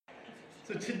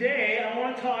So today I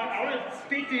want to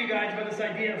speak to you guys about this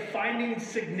idea of finding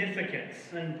significance.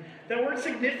 And that word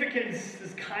significance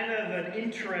is kind of an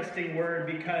interesting word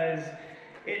because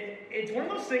it's one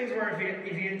of those things where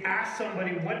if you ask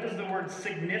somebody what does the word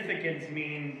significance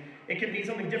mean, it can mean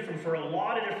something different for a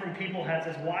lot of different people. It has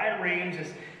this wide range,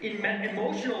 this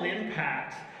emotional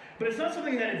impact. But it's not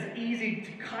something that is easy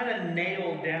to kind of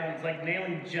nail down. It's like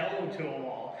nailing Jello to a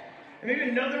wall. And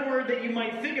maybe another word that you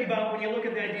might think about when you look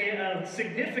at the idea of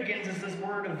significance is this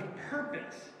word of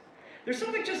purpose. There's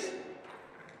something just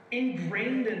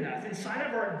ingrained in us, inside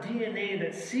of our DNA,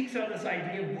 that seeks out this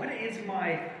idea of what is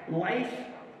my life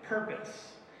purpose?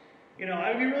 You know,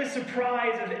 I would be really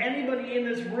surprised if anybody in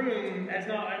this room has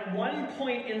not at one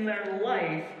point in their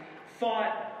life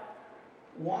thought,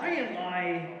 why am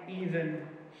I even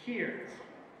here?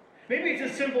 Maybe it's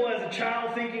as simple as a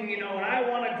child thinking, when I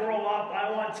want to grow up, I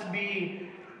want to be,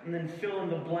 and then fill in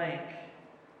the blank.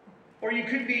 Or you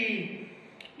could be,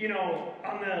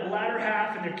 on the latter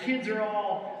half and the kids are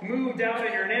all moved out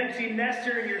and you're an empty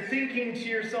nester and you're thinking to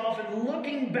yourself and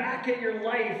looking back at your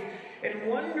life and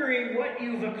wondering what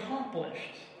you've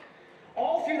accomplished.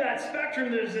 All through that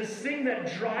spectrum, there's this thing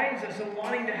that drives us in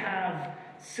wanting to have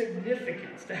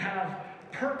significance, to have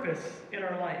purpose in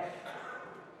our life.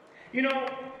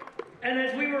 And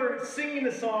as we were singing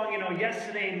the song, Yes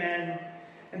and Amen,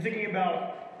 and thinking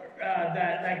about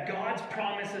that God's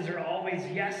promises are always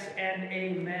yes and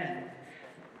amen.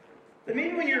 That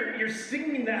maybe when you're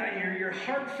singing that and you're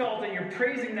heartfelt and you're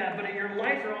praising that, but in your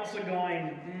life you're also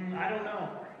going, I don't know.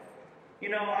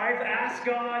 I've asked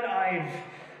God,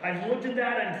 I've looked at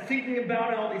that, I'm thinking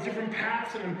about all these different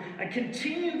paths, and I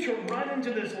continue to run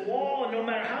into this wall, and no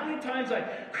matter how many times I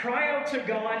cry out to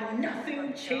God,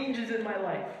 nothing changes in my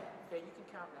life. Okay, you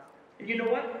can count now. And you know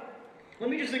what? Let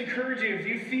me just encourage you, if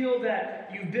you feel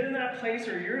that you've been in that place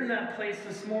or you're in that place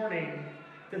this morning,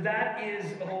 that is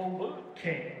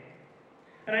okay.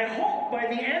 And I hope by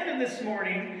the end of this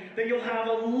morning that you'll have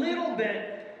a little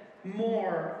bit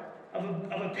more of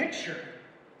a picture,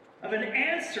 of an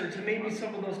answer to maybe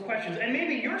some of those questions. And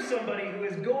maybe you're somebody who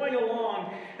is going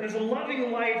along and is a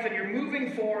loving life and you're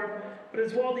moving forward, but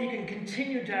as well that you can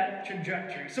continue that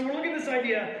trajectory. So we're looking at this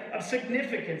idea of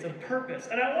significance, of purpose.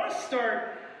 And I want to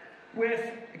start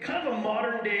with kind of a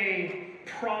modern day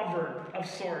proverb of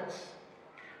sorts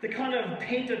that kind of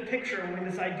paint a picture with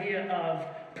this idea of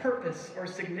purpose or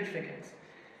significance.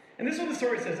 And this is what the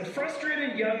story says. A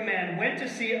frustrated young man went to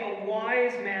see a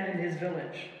wise man in his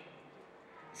village.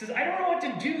 He says, I don't know what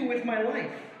to do with my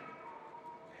life.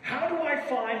 How do I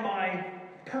find my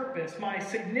purpose, my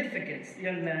significance? The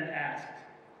young man asked.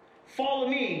 Follow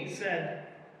me, said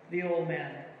the old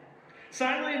man.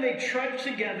 Silently they trudged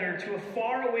together to a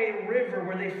faraway river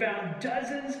where they found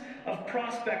dozens of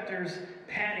prospectors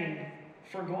panning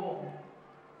for gold.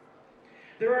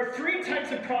 There are 3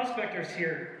 types of prospectors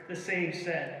here, the sage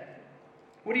said.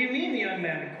 What do you mean? The young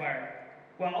man inquired.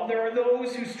 Well, there are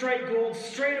those who strike gold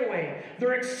straight away.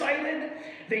 They're excited,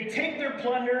 they take their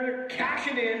plunder, cash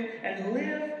it in, and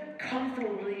live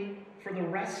comfortably for the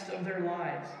rest of their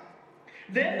lives.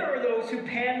 Then there are those who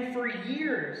pan for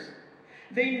years.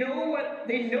 They know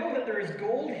that there is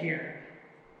gold here.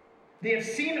 They have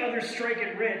seen others strike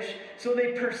it rich, so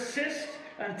they persist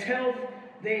until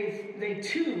they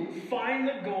too find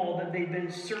the gold that they've been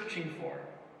searching for.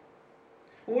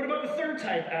 Well, what about the third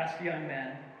type? Asked the young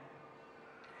man.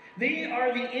 They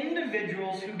are the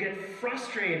individuals who get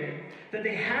frustrated that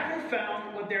they haven't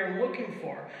found what they're looking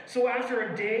for. So after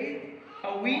a day,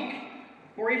 a week,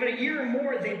 or even a year or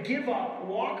more, they give up,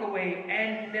 walk away,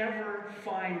 and never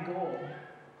find gold.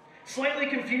 Slightly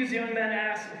confused, the young man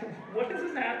asked, what does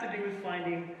this have to do with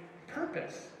finding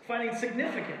purpose, finding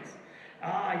significance?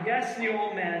 Ah, yes, the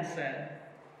old man said.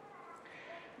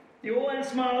 The old man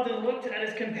smiled and looked at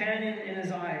his companion in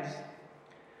his eyes.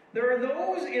 There are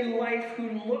those in life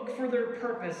who look for their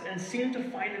purpose and seem to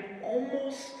find it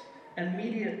almost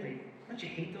immediately. Don't you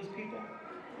hate those people?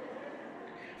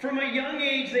 From a young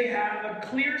age, they have a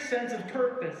clear sense of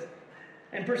purpose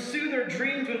and pursue their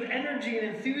dreams with energy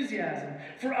and enthusiasm.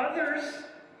 For others,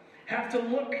 have to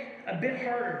look a bit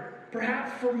harder,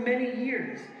 perhaps for many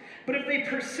years. But if they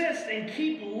persist and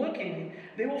keep looking,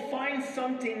 they will find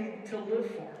something to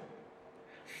live for.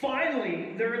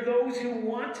 Finally, there are those who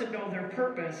want to know their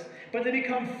purpose, but they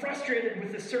become frustrated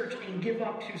with the search and give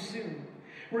up too soon,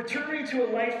 returning to a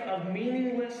life of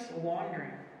meaningless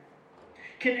wandering.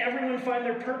 Can everyone find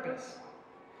their purpose?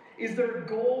 Can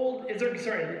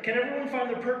everyone find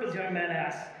their purpose? The young man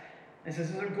asked. And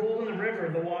says, is there gold in the river?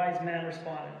 The wise man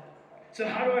responded. So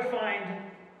how do I find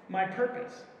my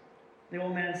purpose? The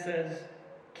old man says,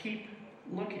 keep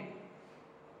looking.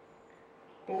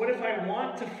 but what if I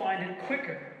want to find it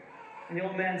quicker? And the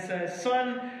old man says,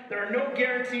 son, there are no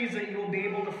guarantees that you will be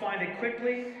able to find it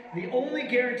quickly. The only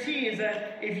guarantee is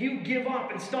that if you give up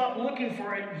and stop looking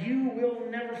for it, you will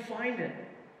never find it.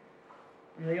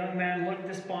 And the young man looked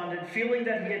despondent, feeling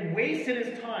that he had wasted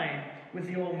his time with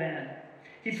the old man.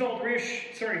 He felt a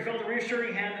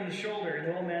reassuring hand on the shoulder, and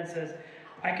the old man says,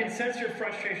 I can sense your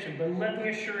frustration, but let me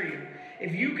assure you,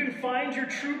 if you can find your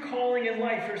true calling in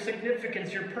life, your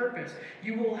significance, your purpose,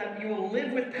 you will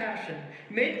live with passion,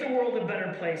 make the world a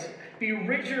better place, be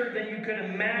richer than you could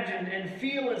imagine, and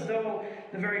feel as though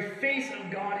the very face of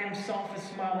God himself is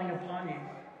smiling upon you.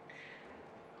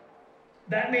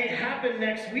 That may happen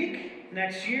next week,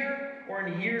 next year, or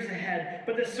in years ahead,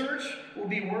 but the search will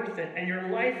be worth it, and your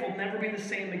life will never be the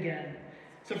same again.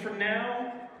 So for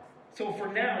now,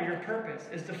 your purpose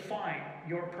is to find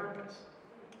your purpose.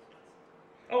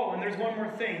 Oh, and there's one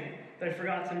more thing that I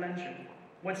forgot to mention.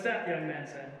 What's that, the young man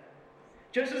said?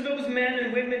 Just as those men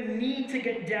and women need to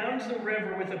get down to the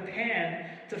river with a pan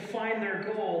to find their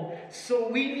gold, so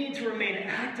we need to remain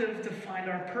active to find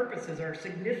our purposes, our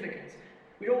significance.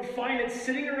 We don't find it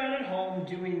sitting around at home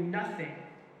doing nothing.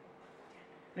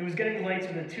 It was getting late,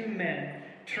 so the two men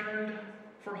turned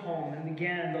for home and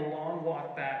began the long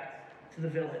walk back to the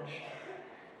village.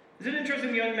 Is it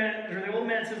interesting, the young man, or the old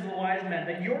man says to the wise man,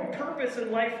 that your purpose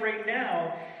in life right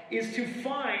now is to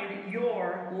find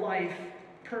your life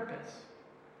purpose.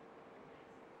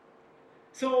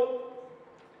 So,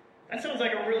 that sounds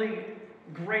like a really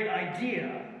great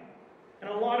idea, and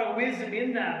a lot of wisdom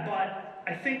in that, but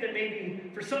I think that maybe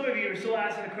for some of you are still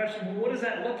asking the question, well, what does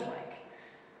that look like?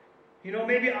 You know,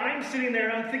 maybe I'm sitting there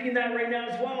and I'm thinking that right now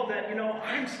as well, that, you know,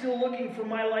 I'm still looking for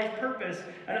my life purpose,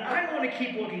 and I want to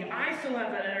keep looking. I still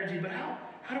have that energy, but how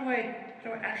do I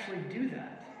actually do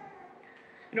that?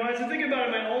 You know, as I think about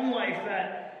in my own life,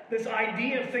 that this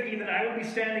idea of thinking that I would be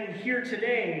standing here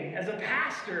today as a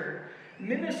pastor,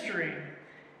 ministering,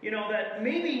 you know, that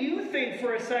maybe you think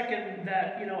for a second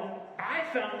that, you know, I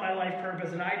found my life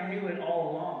purpose and I knew it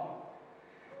all along.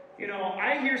 You know,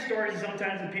 I hear stories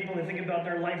sometimes of people that think about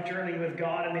their life journey with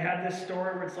God, and they have this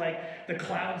story where it's like the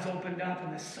clouds opened up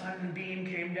and the sunbeam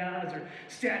came down as they're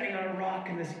standing on a rock,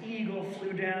 and this eagle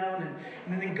flew down,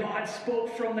 and then God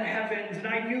spoke from the heavens, and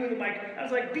I knew that, like, I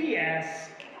was like, BS.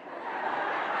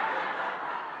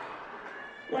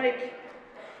 Like,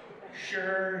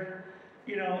 sure,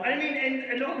 you know, I mean,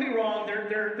 and don't be wrong,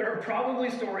 there are probably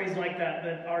stories like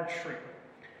that are true,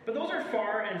 but those are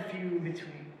far and few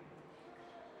between.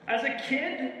 As a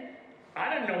kid,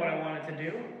 I didn't know what I wanted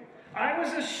to do. I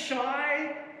was a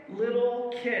shy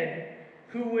little kid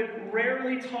who would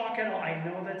rarely talk at all. I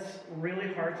know that's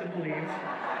really hard to believe.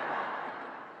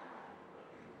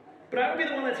 But I would be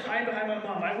the one that's hiding behind my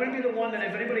mom. I wouldn't be the one that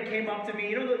if anybody came up to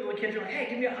me, you know, the little kids are like, hey,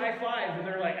 give me a high five. And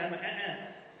they're like, I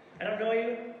don't know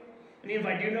you. And even if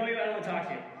I do know you, I don't want to talk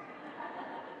to you.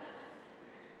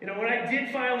 You know, when I did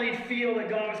finally feel that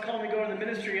God was calling me to go to the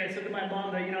ministry, I said to my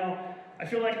mom that, you know, I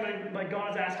feel like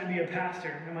God's asked me to be a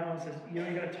pastor. And my mom says, you know,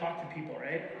 you got to talk to people,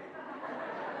 right?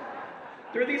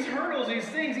 There are these hurdles, these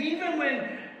things. Even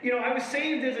when, you know, I was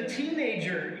saved as a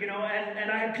teenager, you know, and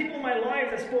I had people in my life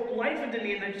that spoke life into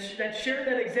me and that shared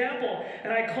that example.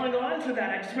 And I clung on to that.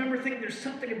 I just remember thinking there's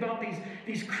something about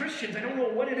these Christians. I don't know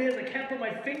what it is. I can't put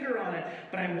my finger on it.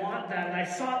 But I want that. And I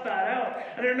sought that out.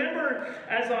 And I remember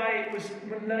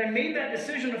when I made that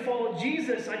decision to follow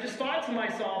Jesus, I just thought to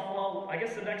myself, well, I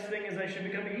guess the next thing is I should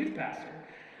become a youth pastor.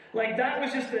 Like, that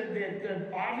was just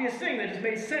the obvious thing that just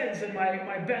made sense. And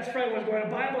my best friend was going to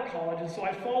Bible college, and so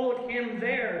I followed him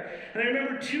there. And I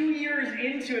remember 2 years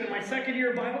into it, in my second year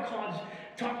of Bible college,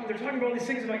 they're talking about all these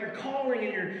things about your calling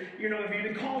and if you've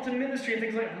been called to ministry and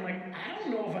things like that. I'm like, I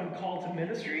don't know if I'm called to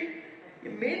ministry.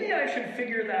 Maybe I should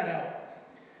figure that out.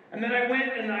 And then I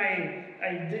went and I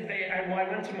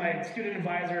went to my student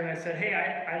advisor and I said, hey,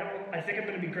 I think I'm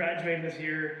going to be graduating this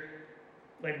year.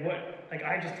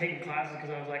 I just taken classes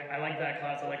because I was like, I like that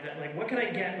class, I like that. Like, what can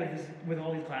I get with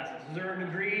all these classes? Is there a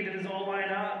degree? Did this all line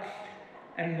up?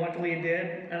 And luckily it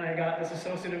did, and I got this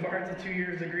Associate of Arts, a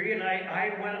 2-year degree, and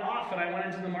I went off and I went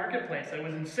into the marketplace. I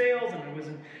was in sales, and I was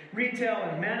in retail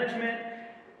and management.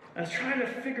 I was trying to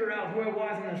figure out who I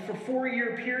was in this for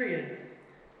 4-year period.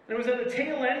 And it was at the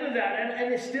tail end of that,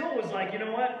 and it still was like, you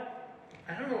know what?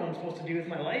 I don't know what I'm supposed to do with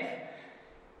my life.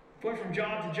 Going from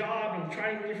job to job and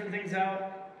trying different things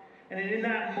out. And in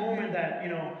that moment that, you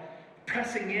know,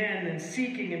 pressing in and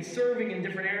seeking and serving in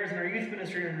different areas in our youth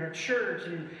ministry and in our church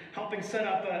and helping set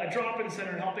up a drop-in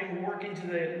center and helping work into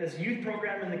this youth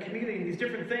program in the community and these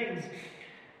different things.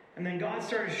 And then God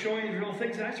started showing these real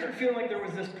things, and I started feeling like there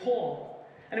was this pull.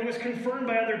 And it was confirmed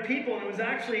by other people. And it was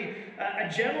actually a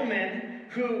gentleman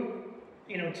who,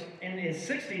 in his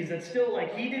 60s, that still,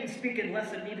 he didn't speak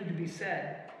unless it needed to be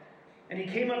said. And he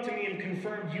came up to me and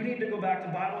confirmed, you need to go back to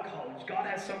Bible college. God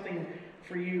has something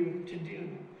for you to do.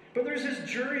 But there's this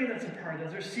journey that's a part of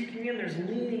this. There's seeking in, there's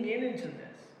leaning into this.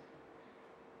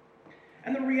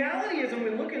 And the reality is, when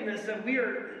we look at this, that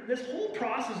this whole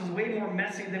process is way more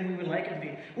messy than we would like it to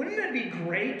be. Wouldn't it be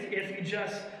great if you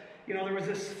just, there was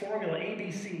this formula,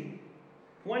 ABC.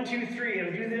 1, 2, 3, I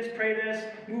would do this, pray this,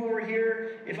 move over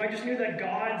here. If I just knew that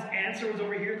God's answer was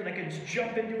over here, then I could just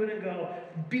jump into it and go,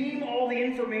 beam all the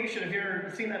information. If you've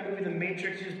ever seen that movie, The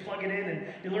Matrix, you just plug it in and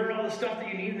you learn all the stuff that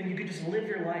you need, and then you could just live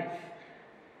your life.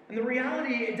 And the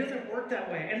reality, it doesn't work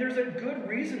that way. And there's a good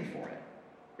reason for it.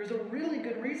 There's a really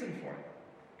good reason for it.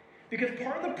 Because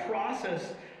part of the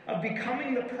process of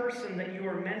becoming the person that you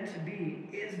are meant to be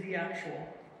is the actual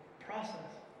process.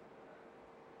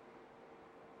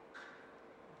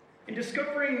 In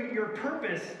discovering your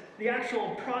purpose, the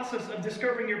actual process of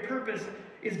discovering your purpose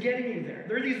is getting you there.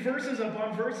 There are these verses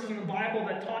upon verses in the Bible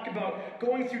that talk about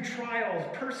going through trials,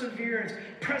 perseverance,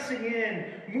 pressing in,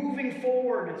 moving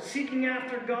forward, seeking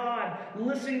after God,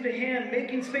 listening to Him,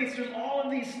 making space. There's all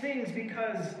of these things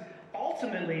because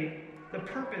ultimately the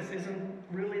purpose isn't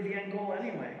really the end goal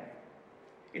anyway.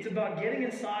 It's about getting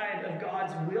inside of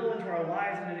God's will into our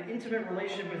lives and an intimate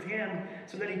relationship with Him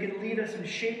so that He can lead us and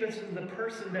shape us into the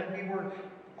person that we were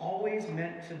always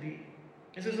meant to be.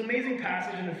 There's this amazing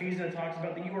passage in Ephesians that talks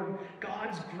about that you are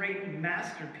God's great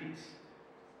masterpiece.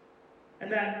 And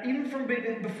that even from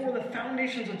before the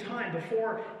foundations of time,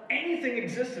 before anything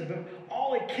existed, but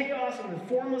all the chaos and the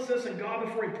formlessness and God,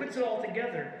 before He puts it all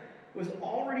together, was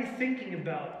already thinking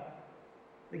about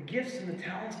the gifts and the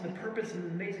talents and the purpose and the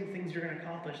amazing things you're going to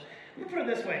accomplish. Let me put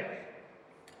it this way.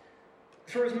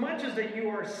 For as much as that you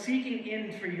are seeking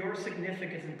in for your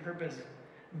significance and purpose,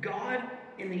 God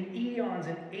in the eons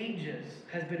and ages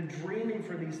has been dreaming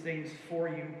for these things for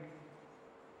you.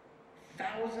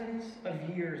 Thousands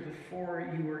of years before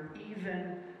you were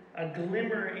even a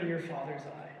glimmer in your Father's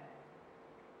eye.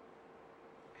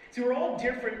 See, we're all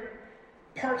different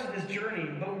parts of this journey,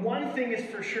 but one thing is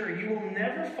for sure, you will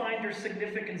never find your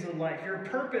significance in life, your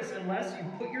purpose, unless you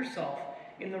put yourself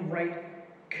in the right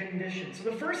conditions. So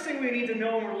the first thing we need to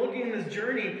know when we're looking at this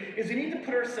journey is we need to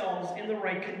put ourselves in the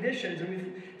right conditions.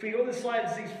 And if we go to the slide,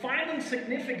 it says finding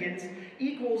significance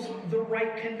equals the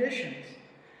right conditions.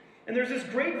 And there's this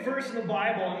great verse in the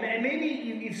Bible, and maybe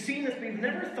you've seen this, but you've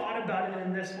never thought about it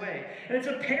in this way. And it's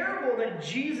a parable that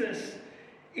Jesus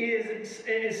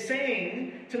is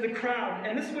saying to the crowd,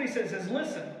 and this is what He says,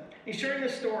 listen, He's sharing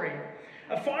this story.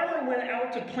 A farmer went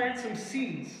out to plant some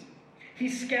seeds. He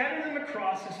scattered them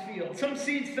across his field. Some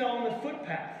seeds fell on the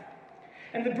footpath,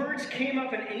 and the birds came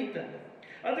up and ate them.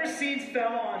 Other seeds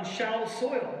fell on shallow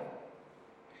soil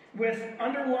with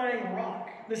underlying rock.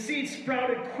 The seeds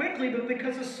sprouted quickly, but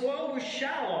because the soil was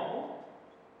shallow,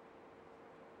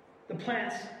 the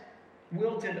plants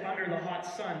wilted under the hot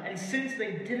sun. And since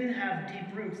they didn't have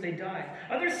deep roots, they died.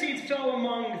 Other seeds fell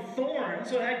among thorns,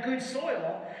 so it had good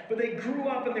soil, but they grew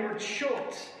up and they were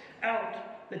choked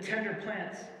out, the tender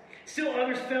plants. Still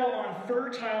others fell on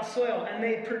fertile soil, and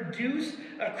they produced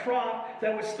a crop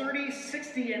that was 30,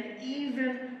 60, and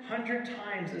even 100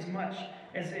 times as much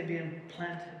as they'd been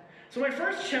planted. So my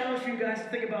first challenge for you guys to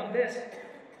think about this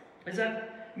is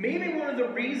that maybe one of the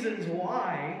reasons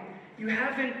why you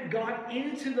haven't got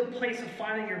into the place of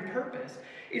finding your purpose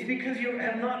is because you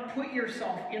have not put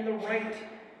yourself in the right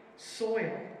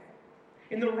soil,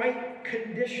 in the right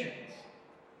conditions.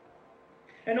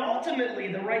 And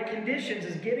ultimately, the right conditions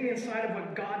is getting inside of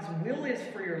what God's will is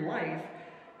for your life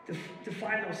to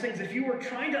find those things. If you were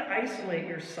trying to isolate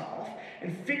yourself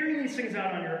and figuring these things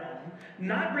out on your own,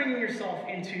 not bringing yourself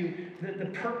into the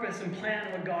purpose and plan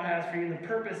of what God has for you, and the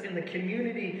purpose in the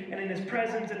community and in His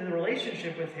presence and in the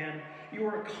relationship with Him, you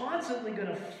are constantly going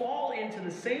to fall into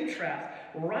the same traps,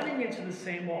 running into the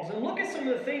same walls. And look at some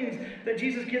of the things that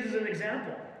Jesus gives as an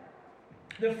example.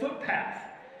 The footpath.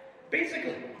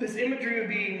 Basically, this imagery would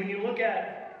be, when you look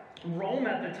at Rome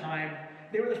at the time,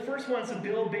 they were the first ones to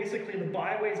build basically the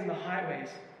byways and the highways.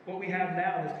 What we have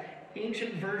now, this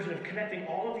ancient version of connecting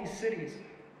all of these cities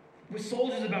with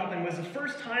soldiers about them, was the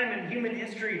first time in human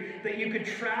history that you could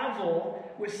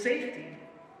travel with safety.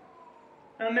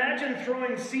 Now imagine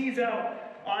throwing seeds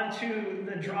out onto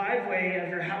the driveway of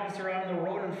your house or on the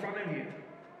road in front of you.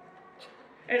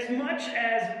 As much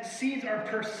as seeds are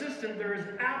persistent, there is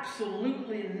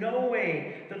absolutely no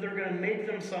way that they're going to make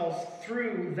themselves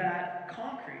through that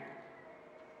concrete.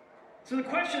 So the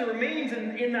question that remains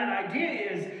in that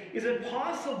idea is it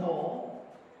possible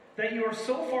that you are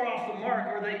so far off the mark,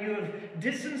 or that you have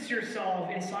distanced yourself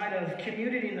inside of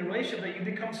community and the relationship that you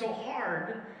become so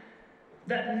hard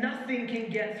that nothing can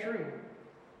get through.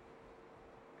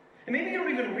 And maybe you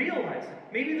don't even realize it.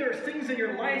 Maybe there's things in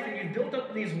your life and you've built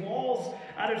up these walls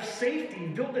out of safety.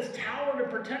 You've built this tower to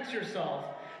protect yourself.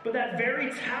 But that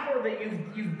very tower that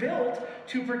you've built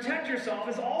to protect yourself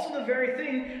is also the very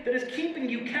thing that is keeping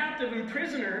you captive and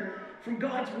prisoner from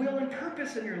God's will and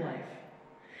purpose in your life.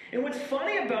 And what's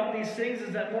funny about these things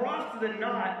is that more often than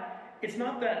not, it's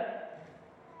not that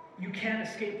you can't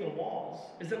escape the walls.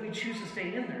 It's that we choose to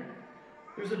stay in there.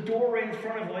 There's a door right in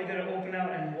front of you. You got to open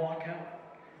out and walk out.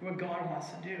 What God wants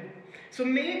to do. So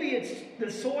maybe it's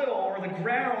the soil or the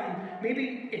ground.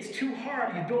 Maybe it's too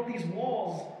hard. You built these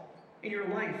walls in your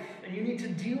life, and you need to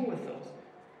deal with those.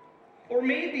 Or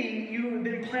maybe you have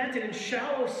been planted in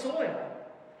shallow soil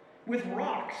with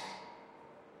rocks.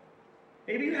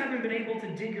 Maybe you haven't been able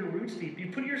to dig your roots deep.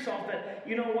 You put yourself that,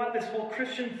 you know what, this whole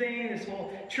Christian thing, this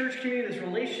whole church community, this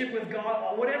relationship with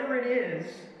God, or whatever it is,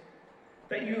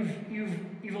 that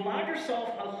you've allowed yourself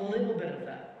a little bit of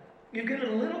that. You've given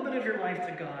a little bit of your life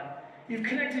to God. You've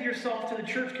connected yourself to the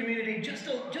church community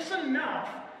just enough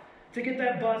to get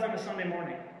that buzz on a Sunday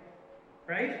morning.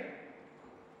 Right?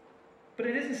 But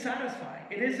it isn't satisfying.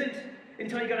 It isn't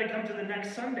until you got to come to the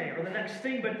next Sunday or the next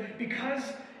thing. But because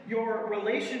your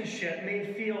relationship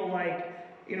may feel like,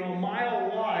 a mile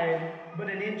wide but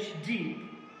an inch deep,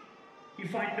 you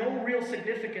find no real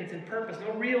significance and purpose,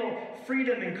 no real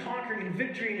freedom and conquering and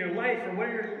victory in your life or what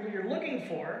you're looking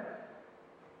for,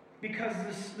 because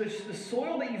the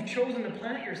soil that you've chosen to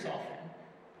plant yourself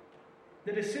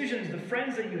in, the decisions, the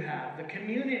friends that you have, the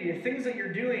community, the things that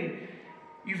you're doing,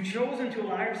 you've chosen to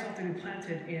allow yourself to be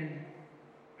planted in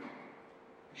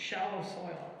shallow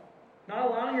soil. Not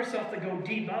allowing yourself to go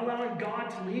deep, not allowing God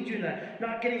to lead you in that,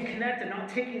 not getting connected, not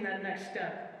taking that next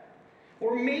step.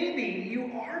 Or maybe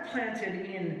you are planted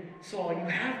in soil, you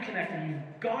have connected,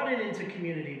 you've gotten into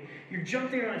community, you're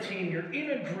jumping on a team, you're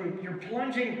in a group, you're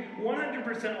plunging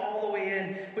 100% all the way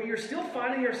in, but you're still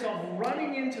finding yourself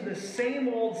running into the same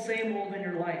old in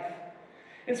your life.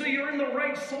 And so you're in the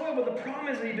right soil, but the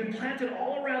problem is that you've been planted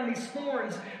all around these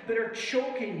thorns that are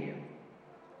choking you.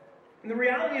 And the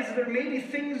reality is that there may be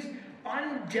things,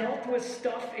 undealt with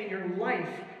stuff in your life,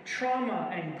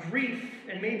 trauma and grief,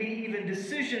 and maybe even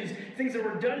decisions, things that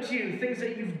were done to you, things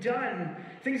that you've done,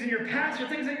 things in your past, or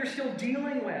things that you're still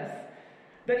dealing with,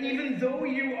 that even though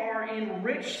you are in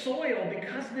rich soil,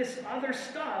 because this other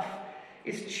stuff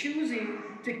is choosing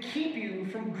to keep you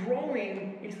from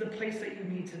growing into the place that you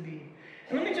need to be.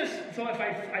 And let me just, so if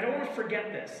I don't want to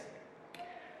forget this,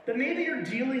 that maybe you're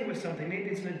dealing with something. Maybe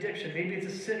it's an addiction. Maybe it's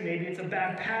a sin. Maybe it's a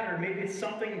bad pattern. Maybe it's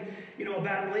something, a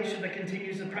bad relationship that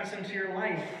continues to press into your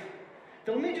life.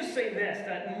 Then let me just say this,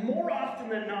 that more often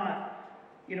than not,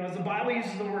 as the Bible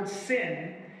uses the word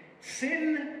sin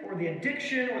or the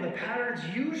addiction or the patterns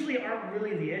usually aren't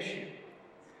really the issue.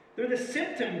 They're the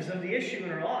symptoms of the issue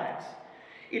in our lives.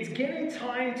 It's getting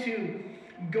time to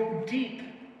go deep,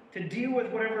 to deal with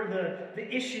whatever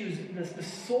the issues, the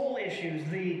soul issues,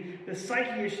 the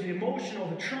psyche issues, the emotional,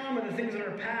 the trauma, the things in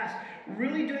our past,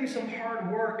 really doing some hard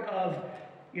work of,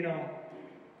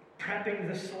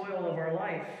 prepping the soil of our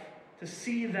life to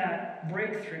see that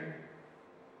breakthrough.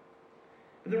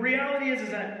 But the reality is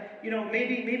that,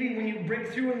 maybe when you break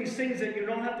through in these things that you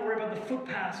don't have to worry about the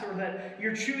footpaths, or that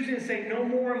you're choosing to say, no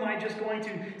more am I just going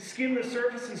to skim the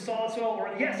surface and solid soil,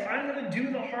 or yes, I'm going to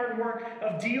do the hard work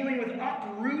of dealing with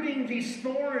uprooting these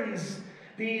thorns,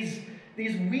 these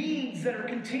weeds that are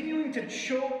continuing to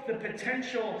choke the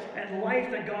potential and life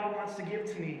that God wants to give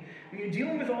to me. When you're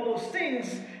dealing with all those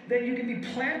things, then you can be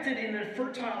planted in a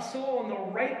fertile soil in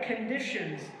the right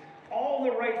conditions, all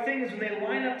the right things, when they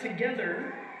line up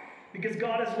together, because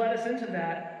God has led us into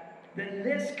that, then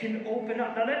this can open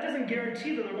up. Now that doesn't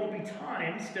guarantee that there won't be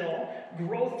time still.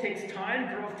 Growth takes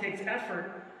time, growth takes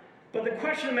effort. But the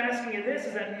question I'm asking you this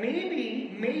is that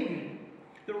maybe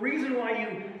the reason why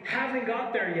you haven't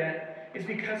got there yet is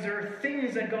because there are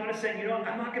things that God is saying,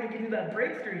 I'm not going to give you that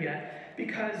breakthrough yet,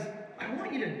 because I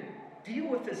want you to deal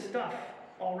with this stuff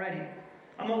already.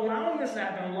 I'm allowing this to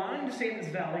happen. I'm allowing you to stay in this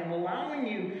valley. I'm allowing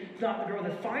you not to grow,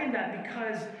 to find that,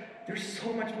 because there's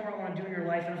so much more I want to do in your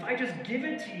life. And if I just give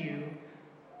it to you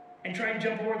and try and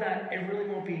jump over that, it really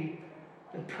won't be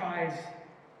the prize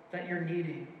that you're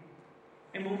needing.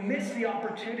 And we'll miss the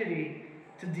opportunity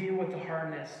to deal with the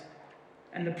hardness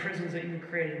and the prisons that you've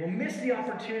created. We'll miss the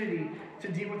opportunity to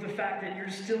deal with the fact that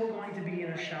you're still going to be in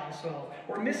a shallow soil.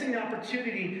 We're missing the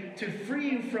opportunity to free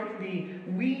you from the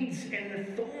weeds and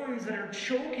the thorns that are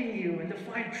choking you, and to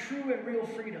find true and real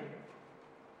freedom.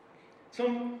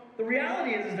 So the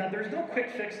reality is that there's no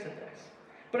quick fix to this.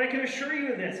 But I can assure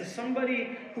you of this, as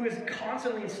somebody who is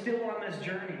constantly still on this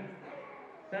journey,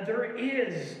 that there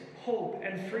is hope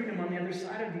and freedom on the other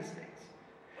side of these things.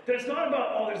 That it's not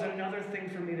about, oh, there's another thing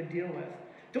for me to deal with.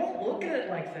 Don't look at it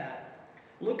like that.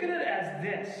 Look at it as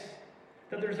this,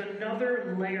 that there's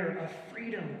another layer of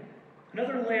freedom,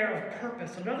 another layer of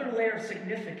purpose, another layer of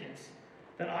significance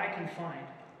that I can find.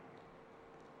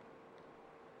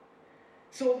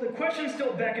 So the question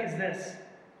still beckons this: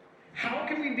 how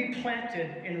can we be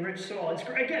planted in rich soil? It's,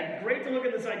 again, great to look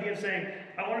at this idea of saying,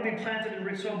 I want to be planted in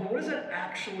rich soil, but what does that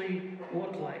actually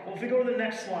look like? Well, if we go to the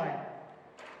next slide.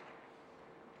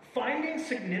 Finding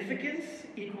significance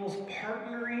equals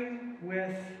partnering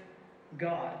with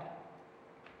God.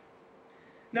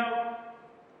 Now,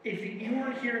 if you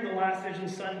weren't here in the last Vision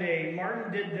Sunday,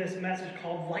 Martin did this message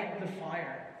called Light the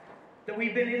Fire. That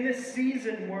we've been in this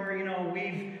season where,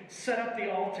 we've set up the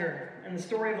altar. And the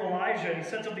story of Elijah, he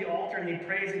sets up the altar and he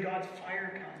prays and God's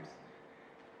fire comes.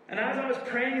 And as I was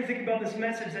praying and thinking about this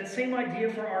message, that same idea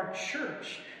for our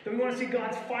church, that we want to see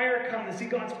God's fire come, to see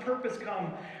God's purpose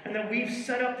come, and that we've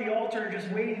set up the altar and just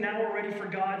waiting, now we're ready for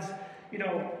God's,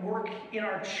 work in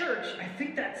our church. I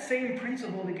think that same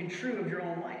principle will be true of your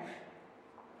own life.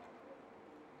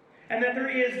 And that there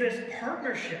is this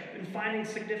partnership in finding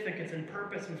significance and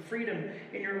purpose and freedom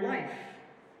in your life.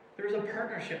 There's a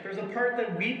partnership. There's a part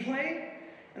that we play,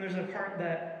 and there's a part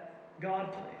that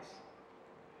God plays.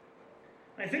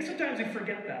 And I think sometimes we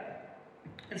forget that.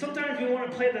 And sometimes we want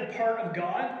to play the part of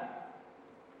God,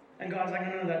 and God's like,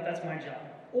 no, that's my job.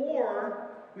 Or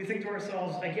we think to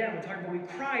ourselves, again, we're talking about, we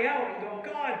cry out and go,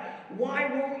 God, why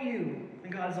won't you?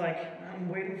 And God's like, I'm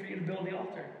waiting for you to build the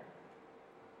altar.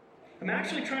 I'm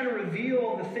actually trying to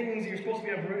reveal the things you're supposed to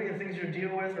be uprooting, the things you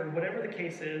deal with, or whatever the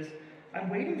case is. I'm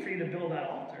waiting for you to build that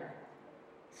altar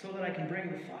so that I can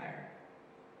bring the fire.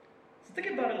 So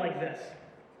think about it like this.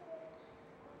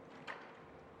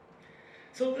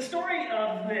 So the story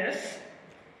of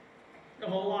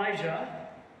Elijah,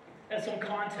 as some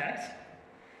context,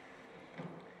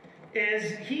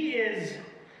 is he is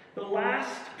the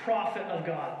last prophet of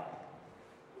God.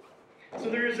 So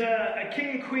there's a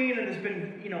king and queen, and there's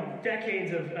been,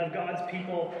 decades of God's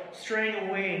people straying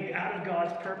away out of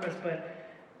God's purpose. But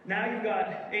now you've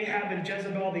got Ahab and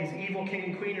Jezebel, these evil king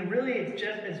and queen, and really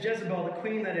it's Jezebel, the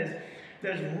queen that is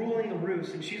ruling the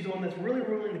roost, and she's the one that's really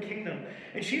ruling the kingdom.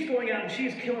 And she's going out and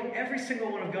she's killing every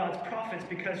single one of God's prophets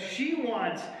because she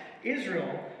wants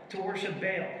Israel to worship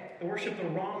Baal, to worship the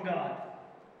wrong God.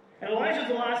 And Elijah's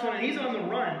the last one, and he's on the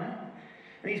run.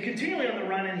 And he's continually on the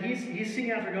run, and he's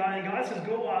seeking after God. And God says,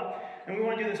 go up, and we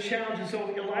want to do this challenge. And so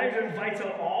Elijah invites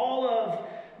out all of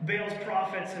Baal's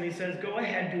prophets, and he says, go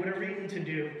ahead, do whatever you need to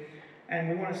do. And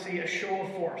we want to see a show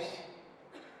of force.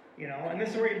 And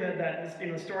this story,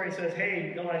 the story says,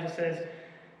 hey, Elijah says,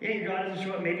 yeah, your God doesn't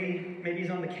show up. Maybe he's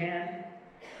on the can.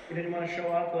 He didn't want to show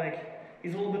up.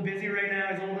 He's a little bit busy right now.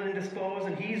 He's a little bit indisposed,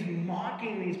 and he's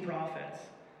mocking these prophets.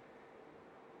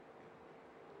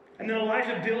 And then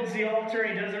Elijah builds the altar,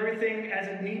 and he does everything as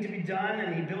it needs to be done,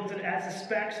 and he builds it as it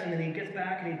specs, and then he gets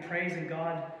back and he prays, and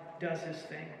God does his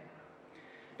thing.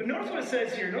 But notice what it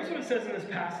says here. Notice what it says in this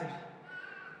passage.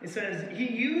 It says, he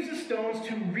used the stones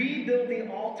to rebuild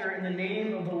the altar in the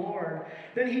name of the Lord.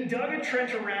 Then he dug a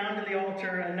trench around the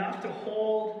altar, enough to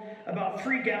hold about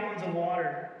 3 gallons of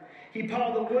water. He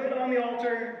piled the wood on the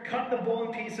altar, cut the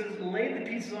bull in pieces, laid the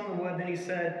pieces on the wood. Then he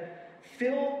said,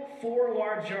 fill 4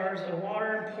 large jars of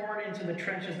water and pour it into the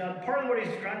trenches. Now, part of what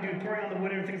he's trying to do, pouring on the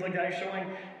wood and things like that, is showing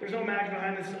there's no magic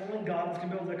behind this. It's only God that's going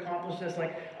to be able to accomplish this.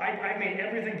 I've made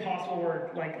everything possible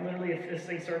where, literally, if this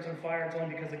thing starts on fire, it's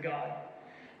only because of God.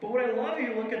 But what I love, if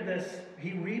you look at this,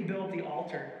 he rebuilt the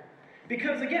altar.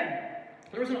 Because, again,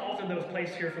 there was an altar that was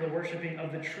placed here for the worshiping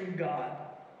of the true God,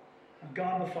 of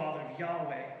God the Father, of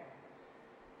Yahweh.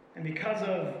 And because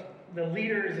of the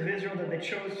leaders of Israel that they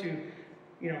chose to,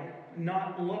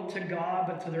 not look to God,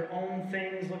 but to their own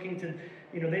things, looking to,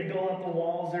 they build up the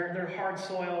walls, their hard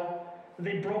soil.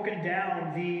 They've broken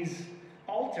down these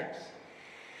altars.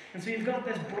 And so you've got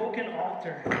this broken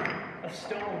altar of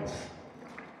stones.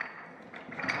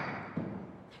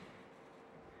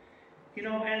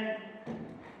 And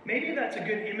maybe that's a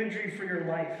good imagery for your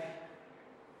life.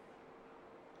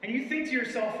 And you think to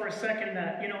yourself for a second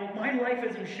that, my life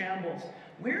is in shambles.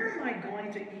 Where am I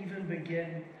going to even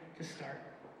begin to start?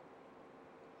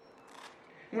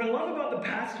 And what I love about the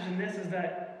passage in this is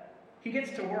that he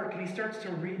gets to work and he starts to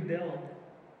rebuild.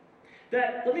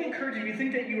 Let me encourage you, if you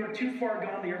think that you are too far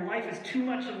gone, that your life is too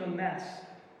much of a mess,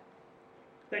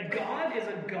 that God is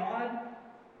a God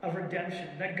of redemption,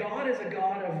 that God is a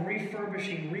God of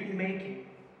refurbishing, remaking.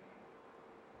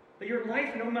 that your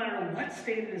life, no matter what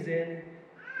state it is in,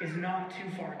 is not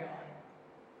too far gone.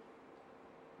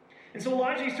 And so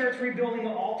Elijah starts rebuilding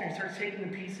the altar. He starts taking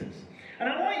the pieces. And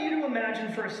I want you to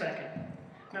imagine for a second.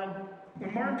 Now,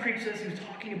 when Martin preached this, he was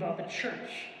talking about the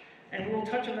church. And we'll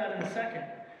touch on that in a second.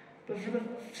 But for the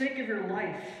sake of your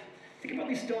life, think about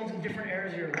these stones in different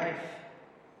areas of your life.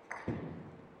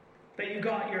 That you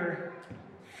got your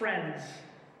friends,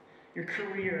 your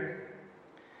career,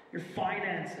 your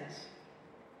finances,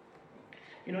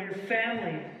 your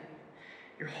family,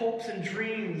 your hopes and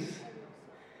dreams,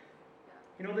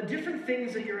 the different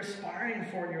things that you're aspiring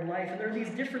for in your life. And there are these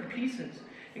different pieces.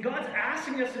 And God's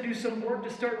asking us to do some work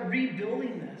to start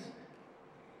rebuilding this.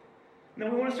 Now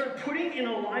we want to start putting in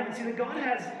alignment. See that God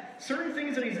has certain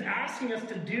things that He's asking us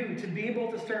to do to be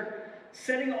able to start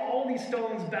setting all these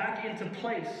stones back into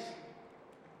place.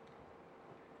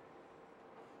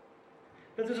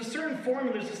 But there's a certain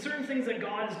formula, there's certain things that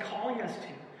God is calling us to.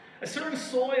 A certain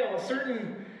soil, a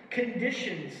certain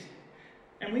conditions.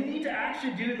 And we need to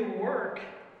actually do the work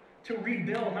to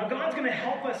rebuild. Now, God's going to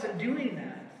help us in doing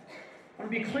that. I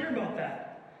want to be clear about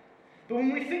that. But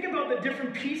when we think about the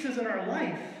different pieces in our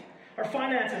life, our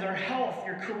finances, our health,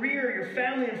 your career, your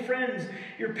family and friends,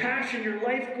 your passion, your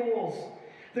life goals,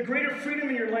 the greater freedom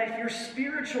in your life, your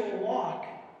spiritual walk,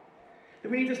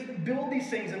 that we need to build these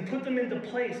things and put them into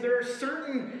place. There are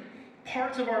certain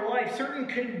parts of our life, certain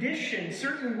conditions,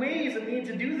 certain ways that we need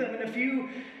to do them. And if you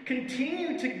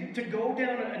continue to go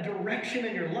down a direction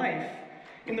in your life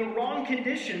in the wrong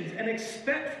conditions and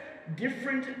expect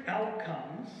different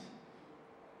outcomes,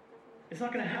 it's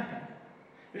not going to happen.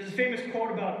 There's a famous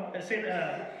quote about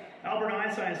Albert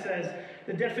Einstein says,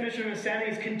 the definition of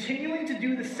insanity is continuing to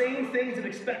do the same things and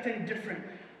expecting different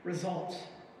results.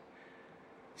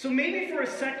 So maybe for a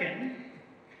second,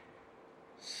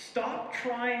 stop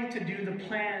trying to do the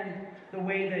plan the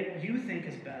way that you think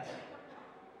is best.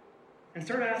 And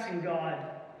start asking God,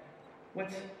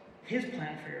 what's His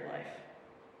plan for your life?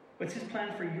 What's His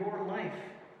plan for your life?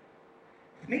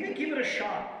 Maybe give it a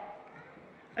shot.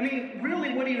 I mean,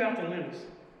 really, what do you have to lose?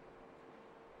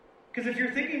 Because if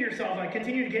you're thinking to yourself, I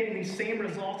continue getting these same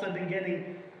results I've been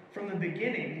getting from the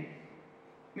beginning,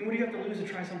 I mean, what do you have to lose to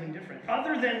try something different?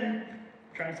 Other than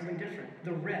trying something different,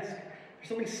 the risk. There's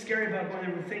something scary about going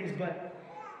over things, but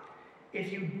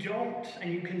if you don't,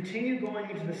 and you continue going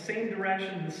into the same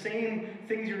direction, the same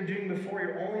things you were doing before,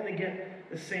 you're only going to get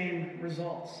the same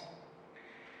results.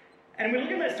 And we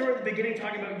look at that story at the beginning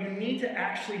talking about you need to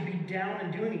actually be down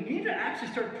and doing it. You need to actually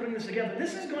start putting this together.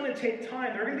 This is going to take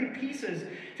time. There are going to be pieces.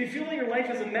 If you feel like your life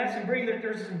is a mess and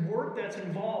there's work that's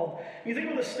involved. You think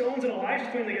about the stones that Elijah's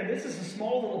putting together. This is a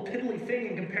small little piddly thing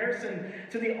in comparison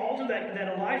to the altar that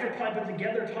Elijah probably put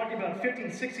together, talking about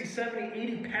 50, 60, 70,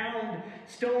 80-pound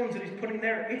stones that he's putting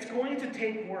there. It's going to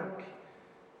take work.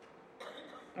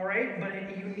 All right?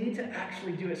 But you need to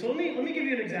actually do it. So let me give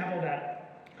you an example of that.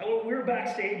 We were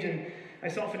backstage, and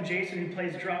myself and Jason, who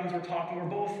plays drums, were talking. We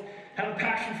both have a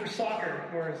passion for soccer,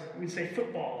 or as we'd say,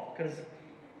 football, because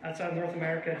outside of North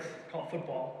America, it's called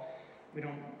football. We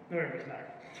don't, no areas matter.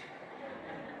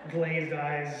 Glazed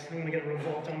eyes, I'm going to get a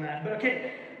revolt on that. But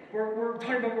okay, we're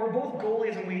talking about, we're both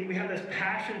goalies, and we have this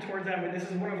passion towards that. This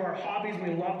is one of our hobbies, and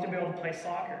we love to be able to play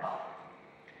soccer.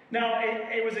 Now, I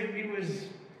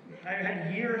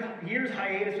had years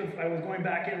hiatus if I was going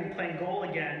back in and playing goal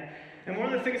again. And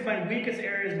one of the things, my weakest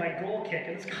area is my goal kick.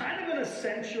 And it's kind of an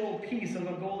essential piece of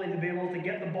a goalie to be able to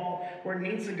get the ball where it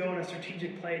needs to go in a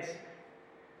strategic place.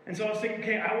 And so I was thinking,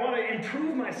 okay, I want to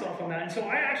improve myself on that. And so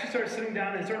I actually started sitting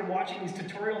down and started watching these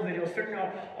tutorial videos, figuring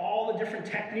out all the different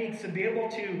techniques to be able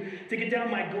to get down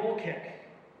my goal kick.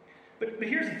 But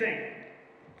here's the thing.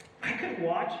 I could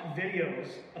watch videos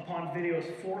upon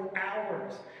videos for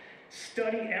hours,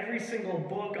 study every single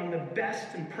book on the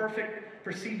best and perfect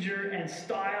procedure and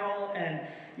style and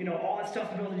all that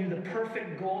stuff to be able to do the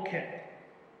perfect goal kick.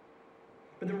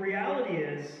 But the reality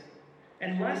is,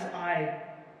 unless I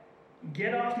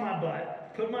get off my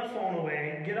butt, put my phone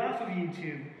away, get off of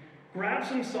YouTube, grab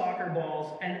some soccer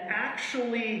balls, and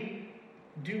actually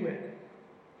do it,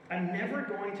 I'm never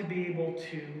going to be able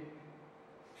to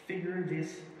figure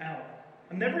this out.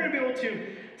 I'm never going to be able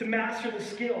to master the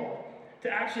skill. To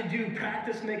actually do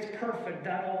practice makes perfect,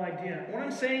 that whole idea. What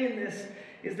I'm saying in this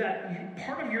is that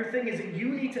part of your thing is that you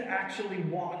need to actually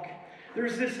walk.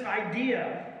 There's this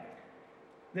idea,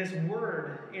 this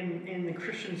word in the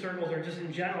Christian circles, or just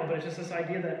in general, but it's just this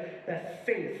idea that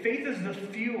faith is the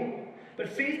fuel, but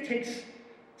faith takes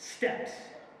steps.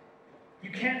 You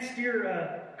can't steer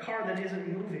a car that isn't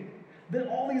moving.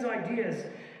 all these ideas.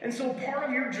 And so part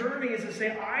of your journey is to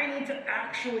say, I need to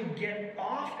actually get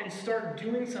off and start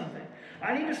doing something.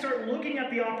 I need to start looking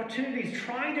at the opportunities,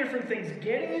 trying different things,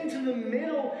 getting into the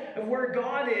middle of where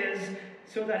God is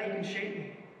so that he can shape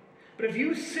me. But if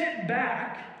you sit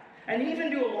back and even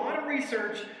do a lot of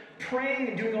research, praying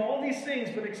and doing all these things,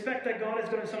 but expect that God is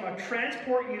going to somehow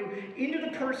transport you into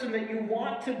the person that you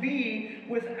want to be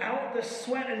without the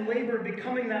sweat and labor of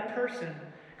becoming that person,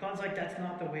 God's like, that's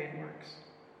not the way it works.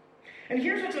 And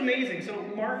here's what's amazing. So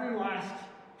Martin last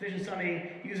Vision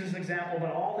Sunday uses an example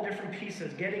about all the different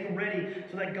pieces, getting ready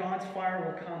so that God's fire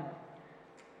will come.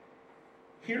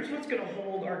 Here's what's going to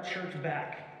hold our church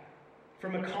back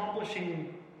from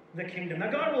accomplishing the kingdom. Now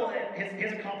God will,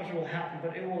 his accomplishment will happen,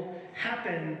 but it will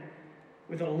happen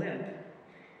with a limp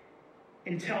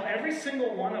until every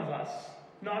single one of us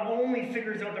not only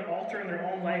figures out their altar in their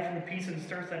own life and the pieces and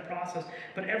starts that process,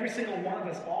 but every single one of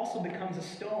us also becomes a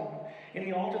stone in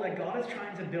the altar that God is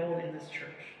trying to build in this church.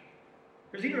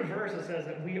 There's even a verse that says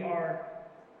that we are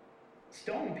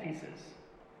stone pieces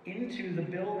into the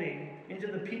building, into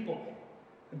the people,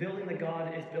 the building that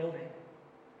God is building.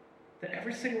 That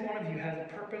every single one of you has a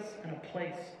purpose and a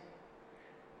place.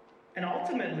 And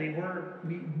ultimately,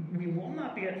 we will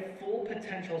not be at full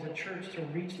potential as a church to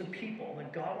reach the people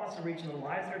that God wants to reach and the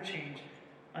lives that are changed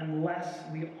unless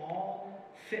we all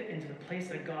fit into the place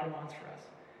that God wants for us.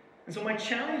 And so my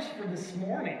challenge for this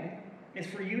morning is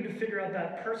for you to figure out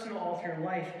that personal altar in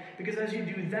life, because as you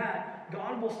do that,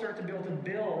 God will start to be able to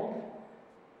build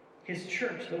his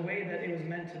church the way that it was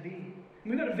meant to be. And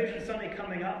we've got a Vision Sunday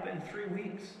coming up in 3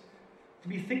 weeks to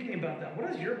be thinking about that. What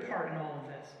is your part in all of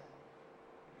this?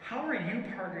 How are you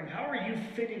partnering? How are you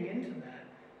fitting into that?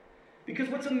 Because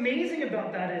what's amazing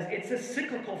about that is it's a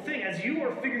cyclical thing. As you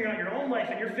are figuring out your own life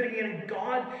and you're fitting in and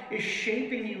God is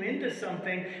shaping you into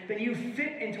something, then you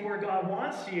fit into where God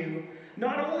wants you.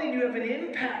 Not only do you have an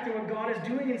impact on what God is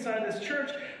doing inside of this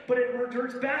church, but it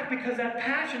returns back because that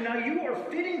passion, now you are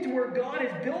fitting to where God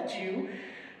has built you.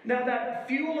 Now that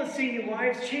fuel is seeing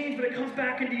lives change, but it comes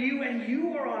back into you and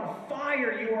you are on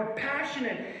fire. You are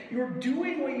passionate. You are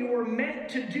doing what you were meant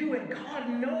to do, and God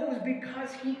knows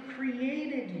because he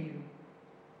created you.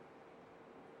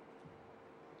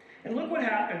 And look what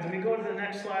happens when we go to the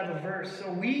next slide of the verse.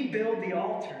 So we build the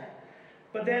altar.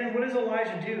 But then what does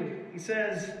Elijah do? He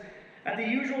says, at the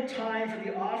usual time for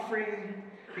the offering,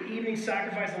 the evening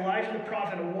sacrifice, Elijah the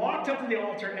prophet walked up to the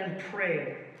altar and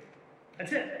prayed.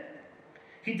 That's it.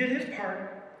 He did his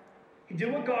part. He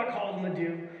did what God called him to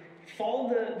do. He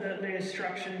followed the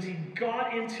instructions. He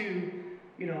got into,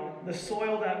 the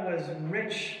soil that was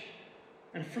rich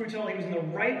and fruitful. He was in the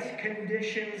right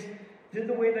conditions, did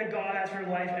the way that God has for his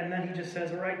life, and then he just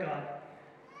says, all right, God,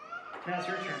 now it's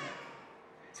your turn.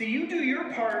 See, you do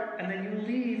your part, and then you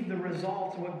leave the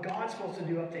results of what God's supposed to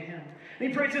do up to him. And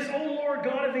he prays this, O Lord,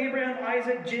 God of Abraham,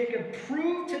 Isaac, Jacob,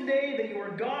 prove today that you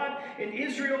are God in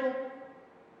Israel,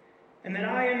 and that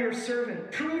I am your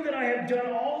servant. Prove that I have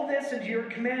done all this into your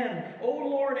command. O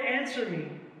Lord, answer me.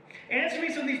 Answer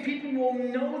me so these people will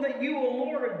know that you, O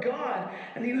Lord, are God,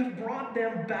 and that you have brought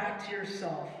them back to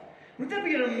yourself. Wouldn't that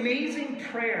be an amazing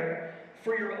prayer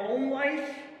for your own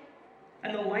life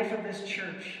and the life of this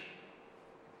church?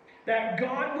 That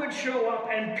God would show up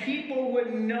and people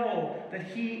would know that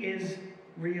he is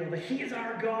real, that he is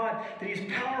our God, that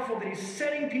he's powerful, that he's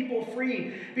setting people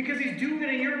free, because he's doing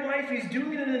it in your life, he's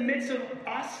doing it in the midst of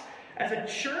us as a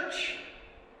church,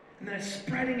 and then it's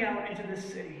spreading out into this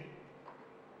city.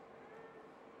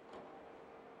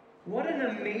 What an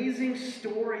amazing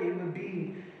story it would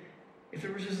be if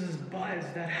there was just this buzz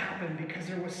that happened because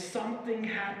there was something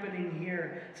happening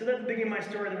here. So at the beginning of my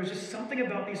story, there was just something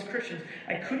about these Christians.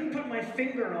 I couldn't put my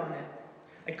finger on it.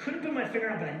 But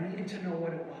I needed to know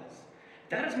what it was.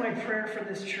 That is my prayer for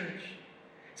this church.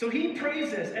 So he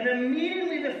prays this, and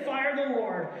immediately the fire of the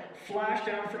Lord flashed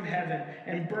down from heaven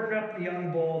and burned up the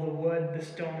young bull, the wood, the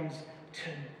stones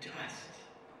to dust.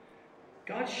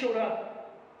 God showed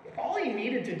up. All he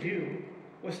needed to do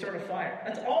was start a fire.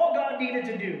 That's all God needed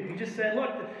to do. He just said,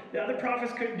 look, the other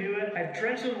prophets couldn't do it. I've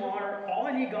drenched in water. All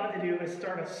I need God to do is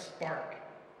start a spark.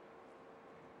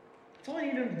 That's all I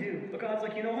need him to do. But God's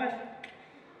like, you know what?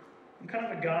 I'm kind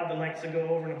of a God that likes to go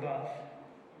over and above.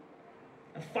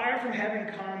 A fire from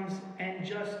heaven comes and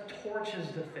just torches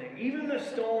the thing. Even the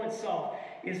stone itself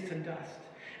is to dust.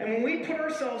 And when we put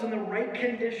ourselves in the right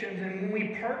conditions and when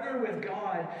we partner with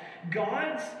God,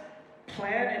 God's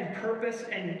plan and purpose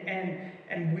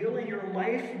and will in your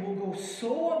life will go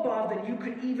so above that you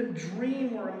could even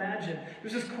dream or imagine.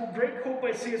 There's this great quote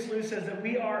by C.S. Lewis says that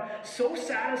we are so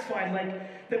satisfied,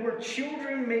 like that we're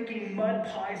children making mud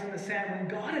pies in the sand, when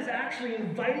God is actually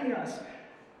inviting us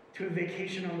to a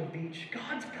vacation on the beach.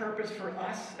 God's purpose for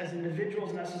us as individuals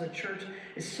and us as a church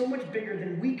is so much bigger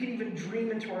than we can even dream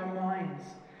into our minds.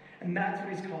 And that's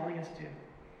what he's calling us to.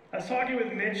 I was talking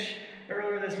with Mitch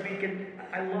earlier this week, and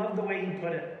I love the way he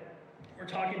put it. We're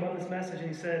talking about this message, and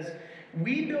he says,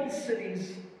 we build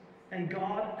cities, and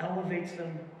God elevates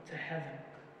them to heaven.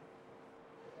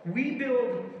 We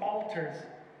build altars,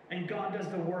 and God does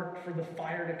the work for the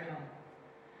fire to come.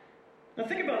 Now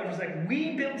think about it for a second.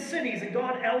 We build cities, and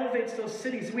God elevates those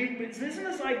cities. Isn't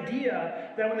this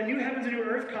idea that when the new heavens and new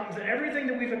earth comes, that everything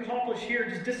that we've accomplished here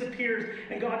just disappears,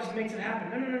 and God just makes it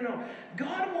happen? No.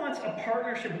 God wants a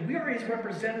partnership. We are his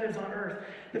representatives on earth.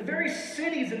 The very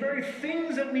cities, the very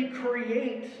things that we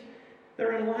create that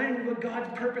are in line with what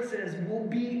God's purpose is will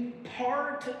be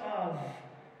part of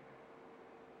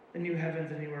the new heavens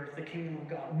and new earth, the kingdom of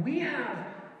God. We have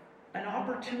an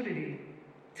opportunity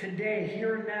today,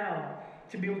 here and now,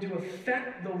 to be able to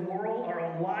affect the world, our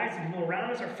own lives, the people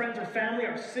around us, our friends, our family,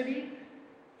 our city,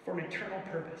 for an eternal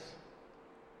purpose.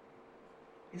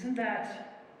 Isn't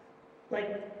that,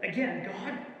 again,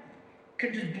 God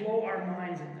could just blow our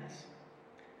minds in this.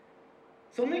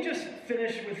 So let me just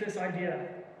finish with this idea.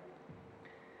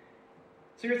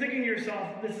 So you're thinking to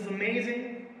yourself, this is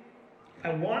amazing.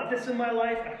 I want this in my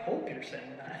life. I hope you're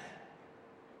saying that.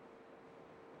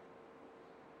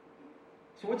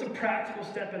 So what's a practical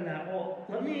step in that? Well,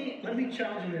 let me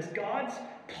challenge you this. God's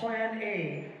plan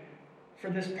A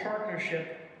for this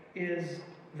partnership is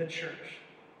the church.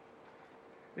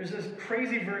 There's this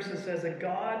crazy verse that says that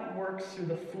God works through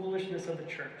the foolishness of the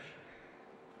church.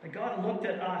 That God looked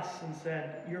at us and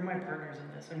said, you're my partners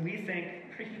in this. And we think,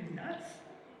 are you nuts?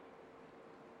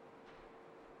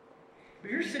 But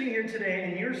you're sitting here today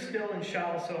and you're still in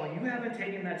shallow soil. You haven't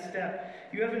taken that step.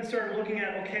 You haven't started looking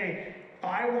at, okay,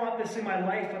 I want this in my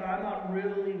life, but I'm not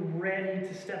really ready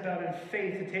to step out in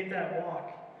faith to take that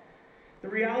walk. The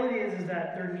reality is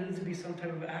that there needs to be some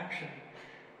type of action.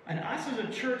 And us as a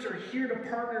church are here to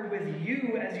partner with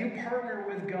you as you partner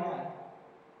with God.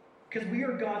 Because we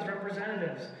are God's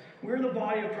representatives. We're the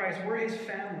body of Christ. We're his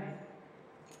family.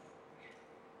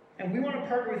 And we want to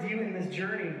partner with you in this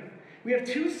journey. We have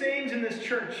two sayings in this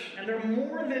church, and they're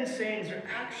more than sayings. They're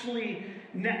actually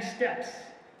next steps.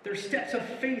 They're steps of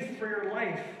faith for your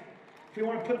life. If you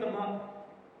want to put them up.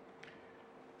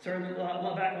 Sorry,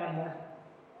 back one more.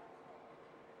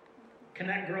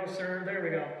 Connect, grow, serve. There we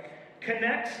go.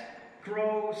 Connect,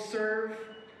 grow, serve,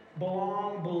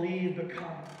 belong, believe,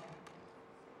 become.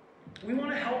 We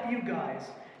want to help you guys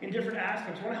in different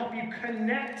aspects. We want to help you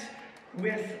connect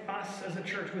with us as a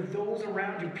church, with those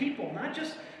around you. People, not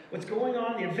just what's going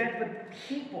on in the event, but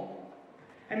people.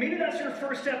 And maybe that's your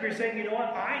first step. You're saying, you know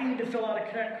what? I need to fill out a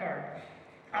Connect card.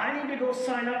 I need to go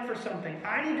sign up for something.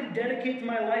 I need to dedicate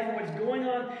my life and what's going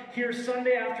on here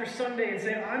Sunday after Sunday and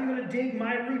say, I'm going to dig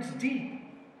my roots deep.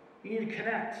 You need to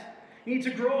connect. You need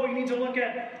to grow. You need to look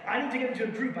at, I need to get into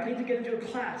a group. I need to get into a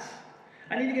class.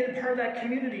 I need to get a part of that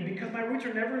community because my roots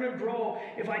are never going to grow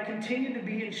if I continue to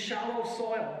be in shallow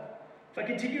soil. If I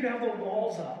continue to have the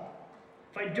walls up.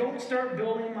 If I don't start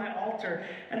building my altar.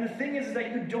 And the thing is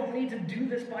that you don't need to do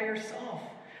this by yourself.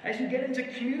 As you get into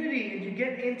community and you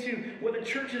get into what the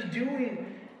church is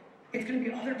doing, it's going to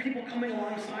be other people coming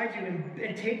alongside you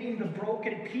and taking the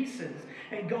broken pieces.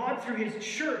 And God, through his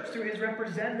church, through his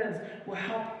representatives, will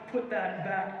help put that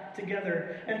back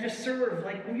together and just serve.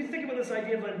 Like, when you think about this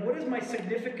idea of, like, what is my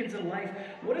significance in life?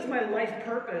 What is my life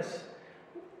purpose?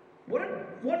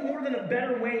 What more than a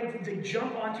better way to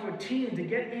jump onto a team, to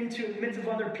get into the midst of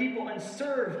other people and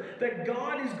serve, that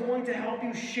God is going to help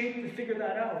you shape and figure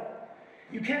that out.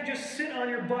 You can't just sit on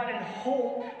your butt and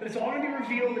hope that it's all going to be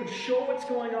revealed and show what's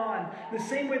going on. The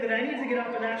same way that I need to get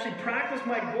up and actually practice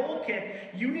my goal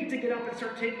kick, you need to get up and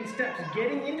start taking steps,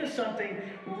 getting into something,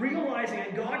 realizing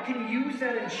that God can use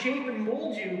that and shape and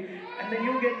mold you, and then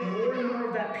you'll get more and more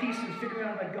of that piece and figuring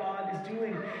out what God is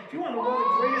doing. If you want to know, one of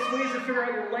the greatest ways to figure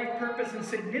out your life purpose and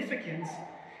significance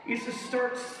is to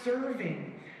start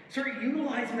serving. Start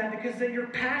utilizing that, because then your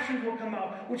passions will come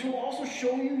out, which will also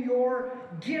show you your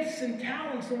gifts and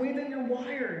talents, the way that you're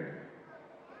wired.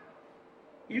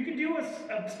 You can do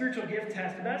a spiritual gift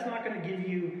test, but that's not going to give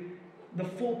you the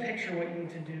full picture of what you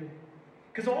need to do.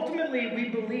 Because ultimately, we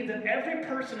believe that every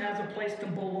person has a place to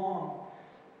belong.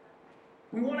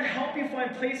 We want to help you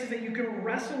find places that you can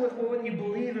wrestle with what you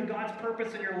believe in God's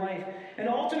purpose in your life. And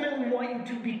ultimately, we want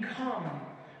you to become.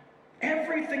 Every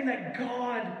everything that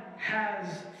God has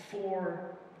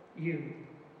for you.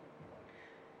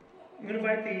 I'm going to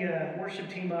invite the worship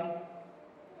team up.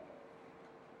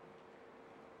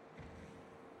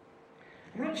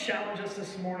 I'm going to challenge us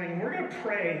this morning. We're going to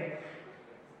pray.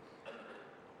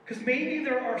 Because maybe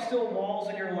there are still walls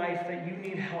in your life that you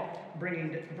need help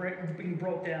being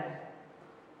broke down.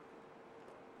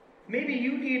 Maybe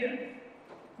you need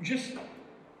just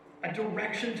a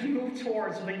direction to move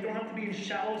towards so that you don't have to be in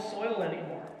shallow soil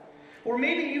anymore. Or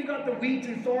maybe you've got the weeds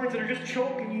and thorns that are just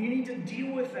choking you. You need to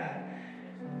deal with that.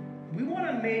 We want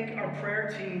to make our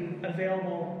prayer team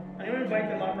available. I'm going to invite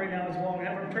them up right now as well. We're going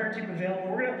to have our prayer team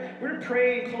available. We're going to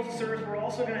pray and close the service. We're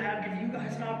also going to give you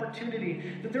guys an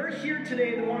opportunity that they're here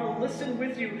today. They want to listen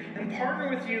with you and partner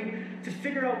with you to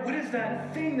figure out what is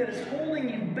that thing that is holding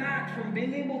you back from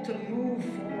being able to move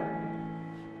forward.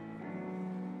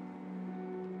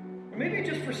 Or maybe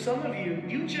just for some of you,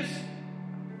 you just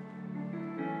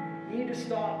need to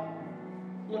stop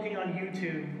looking on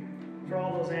YouTube for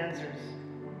all those answers.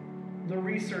 The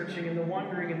researching and the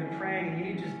wondering and the praying, and you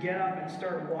need to just get up and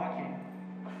start walking.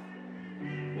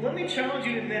 Well, let me challenge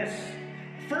you in this.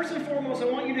 First and foremost, I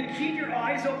want you to keep your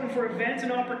eyes open for events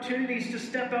and opportunities to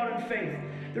step out in faith.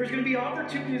 There's going to be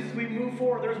opportunities as we move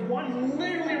forward. There's one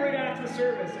literally right after the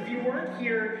service. If you weren't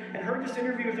here and heard this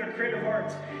interview with our creative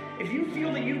arts, if you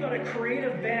feel that you've got a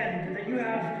creative bend, that you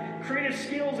have creative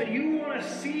skills, and you want to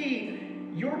see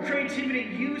your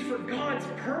creativity used for God's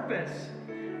purpose,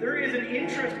 there is an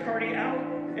interest party out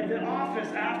at the office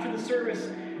after the service.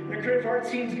 The creative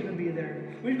arts team's going to be there.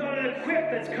 We've got an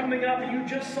Equip that's coming up, and you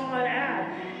just saw an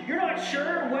ad. You're not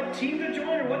sure what team to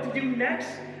join or what to do next?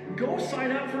 Go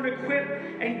sign up for an Equip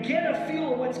and get a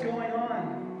feel of what's going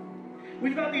on.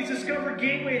 We've got these Discover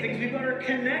Gateway things. We've got our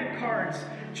Connect cards.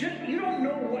 You don't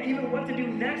know even what to do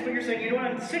next, but you're saying, you know what,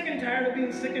 I'm sick and tired of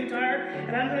being sick and tired,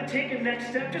 and I'm going to take a next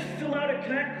step. Just fill out a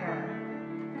Connect card,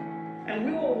 and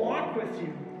we will walk with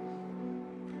you.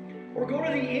 Or go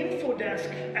to the info desk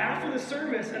after the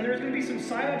service, and there's going to be some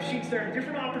sign-up sheets there, and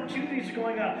different opportunities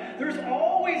going up. There's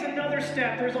always another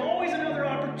step. There's always another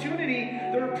opportunity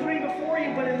that we're putting before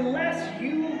you, but unless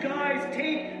you guys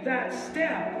take that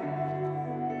step,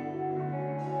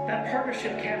 that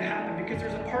partnership can't happen, because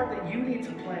there's a part that you need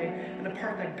to play and a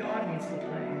part that God needs to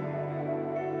play.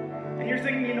 And you're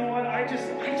thinking, you know what, I just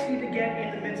need to get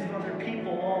in the midst of other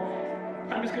people. Well,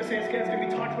 I'm just going to say it's going to be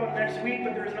talked about next week,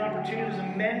 but there's an opportunity. There's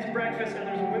a men's breakfast and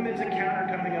there's a women's encounter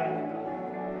coming up.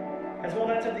 As well,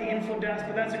 that's at the info desk,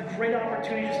 but that's a great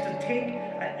opportunity just to take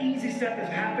an easy step that's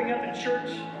happening up at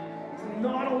church. It's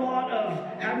not a lot of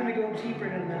having to go deeper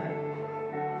into that.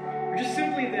 Or just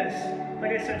simply this,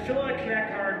 like I said, fill out a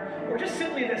Connect card, or just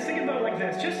simply this, think about it like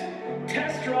this, just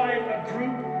test drive a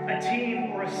group, a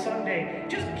team, or a Sunday.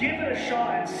 Just give it a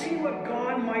shot and see what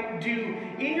God might do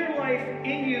in your life,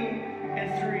 in you, and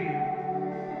through you.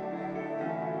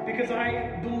 Because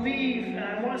I believe, and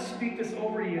I want to speak this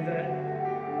over you, that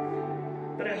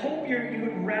I hope you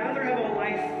would rather have a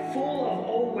life full of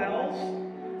oh wells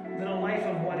than a life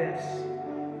of what ifs.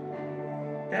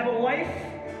 To have a life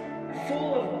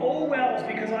full of oh wells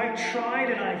because I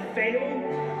tried and I failed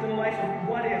than a life of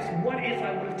what ifs. What if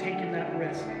I would have taken that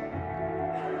risk?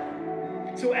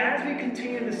 So as we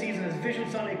continue the season, as Vision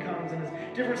Sunday comes and as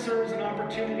different services and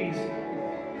opportunities,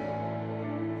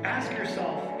 ask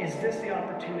yourself, is this the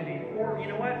opportunity? Or, you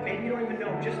know what, maybe you don't even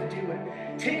know, just do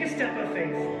it. Take a step of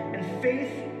faith, and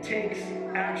faith takes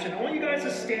action. I want you guys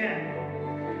to stand.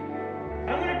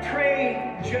 I'm going to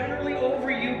pray generally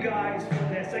over you guys for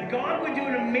this, that God would do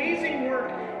an amazing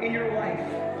work in your life.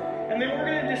 And then we're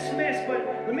going to dismiss, but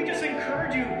let me just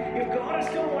encourage you, if God is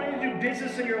still wanting to do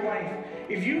business in your life,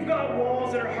 if you've got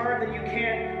walls that are hard that you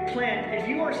can't plant, if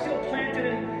you are still planted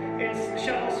in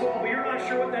shallow soil, but you're not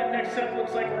sure what that next step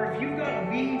looks like, or if you've got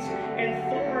weeds and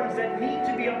thorns that need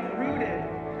to be uprooted,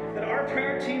 then our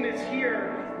prayer team is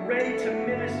here ready to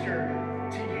minister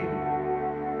to you.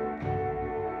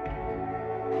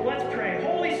 Let's pray.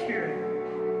 Holy Spirit,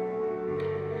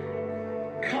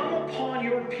 come upon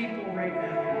your people right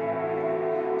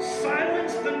now.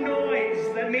 Silence the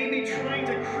noise that may be trying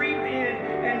to creep in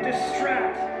and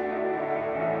distract.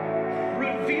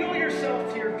 Reveal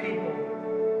yourself to your people.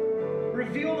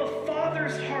 Reveal the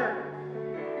Father's heart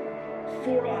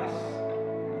for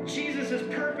us. Jesus'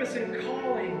 purpose and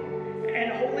calling.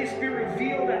 And Holy Spirit,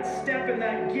 reveal that step and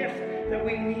that gift that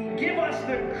we need. Give us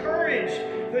the courage,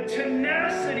 the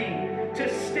tenacity to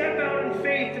step out in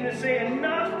faith and to say,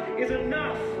 enough is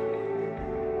enough.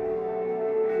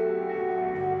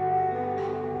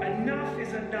 Enough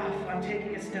is enough. I'm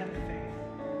taking a step of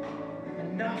faith.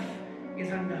 Enough is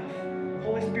enough.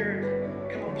 Holy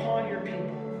Spirit, come upon your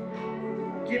people.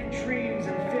 give dreams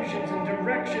and visions and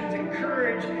directions and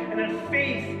courage and a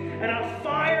faith and a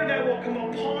fire that will come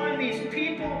upon these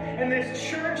people and this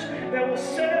church that will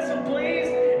set us ablaze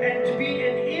and to be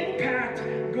an impact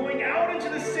going out into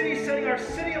the city, setting our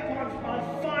city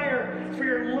on fire for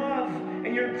your love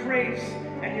and your grace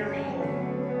and your hope.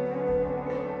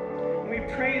 And we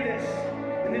pray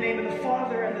this in the name of the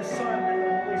Father and the Son and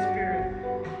the Holy Spirit.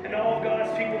 And all of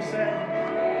God's people said,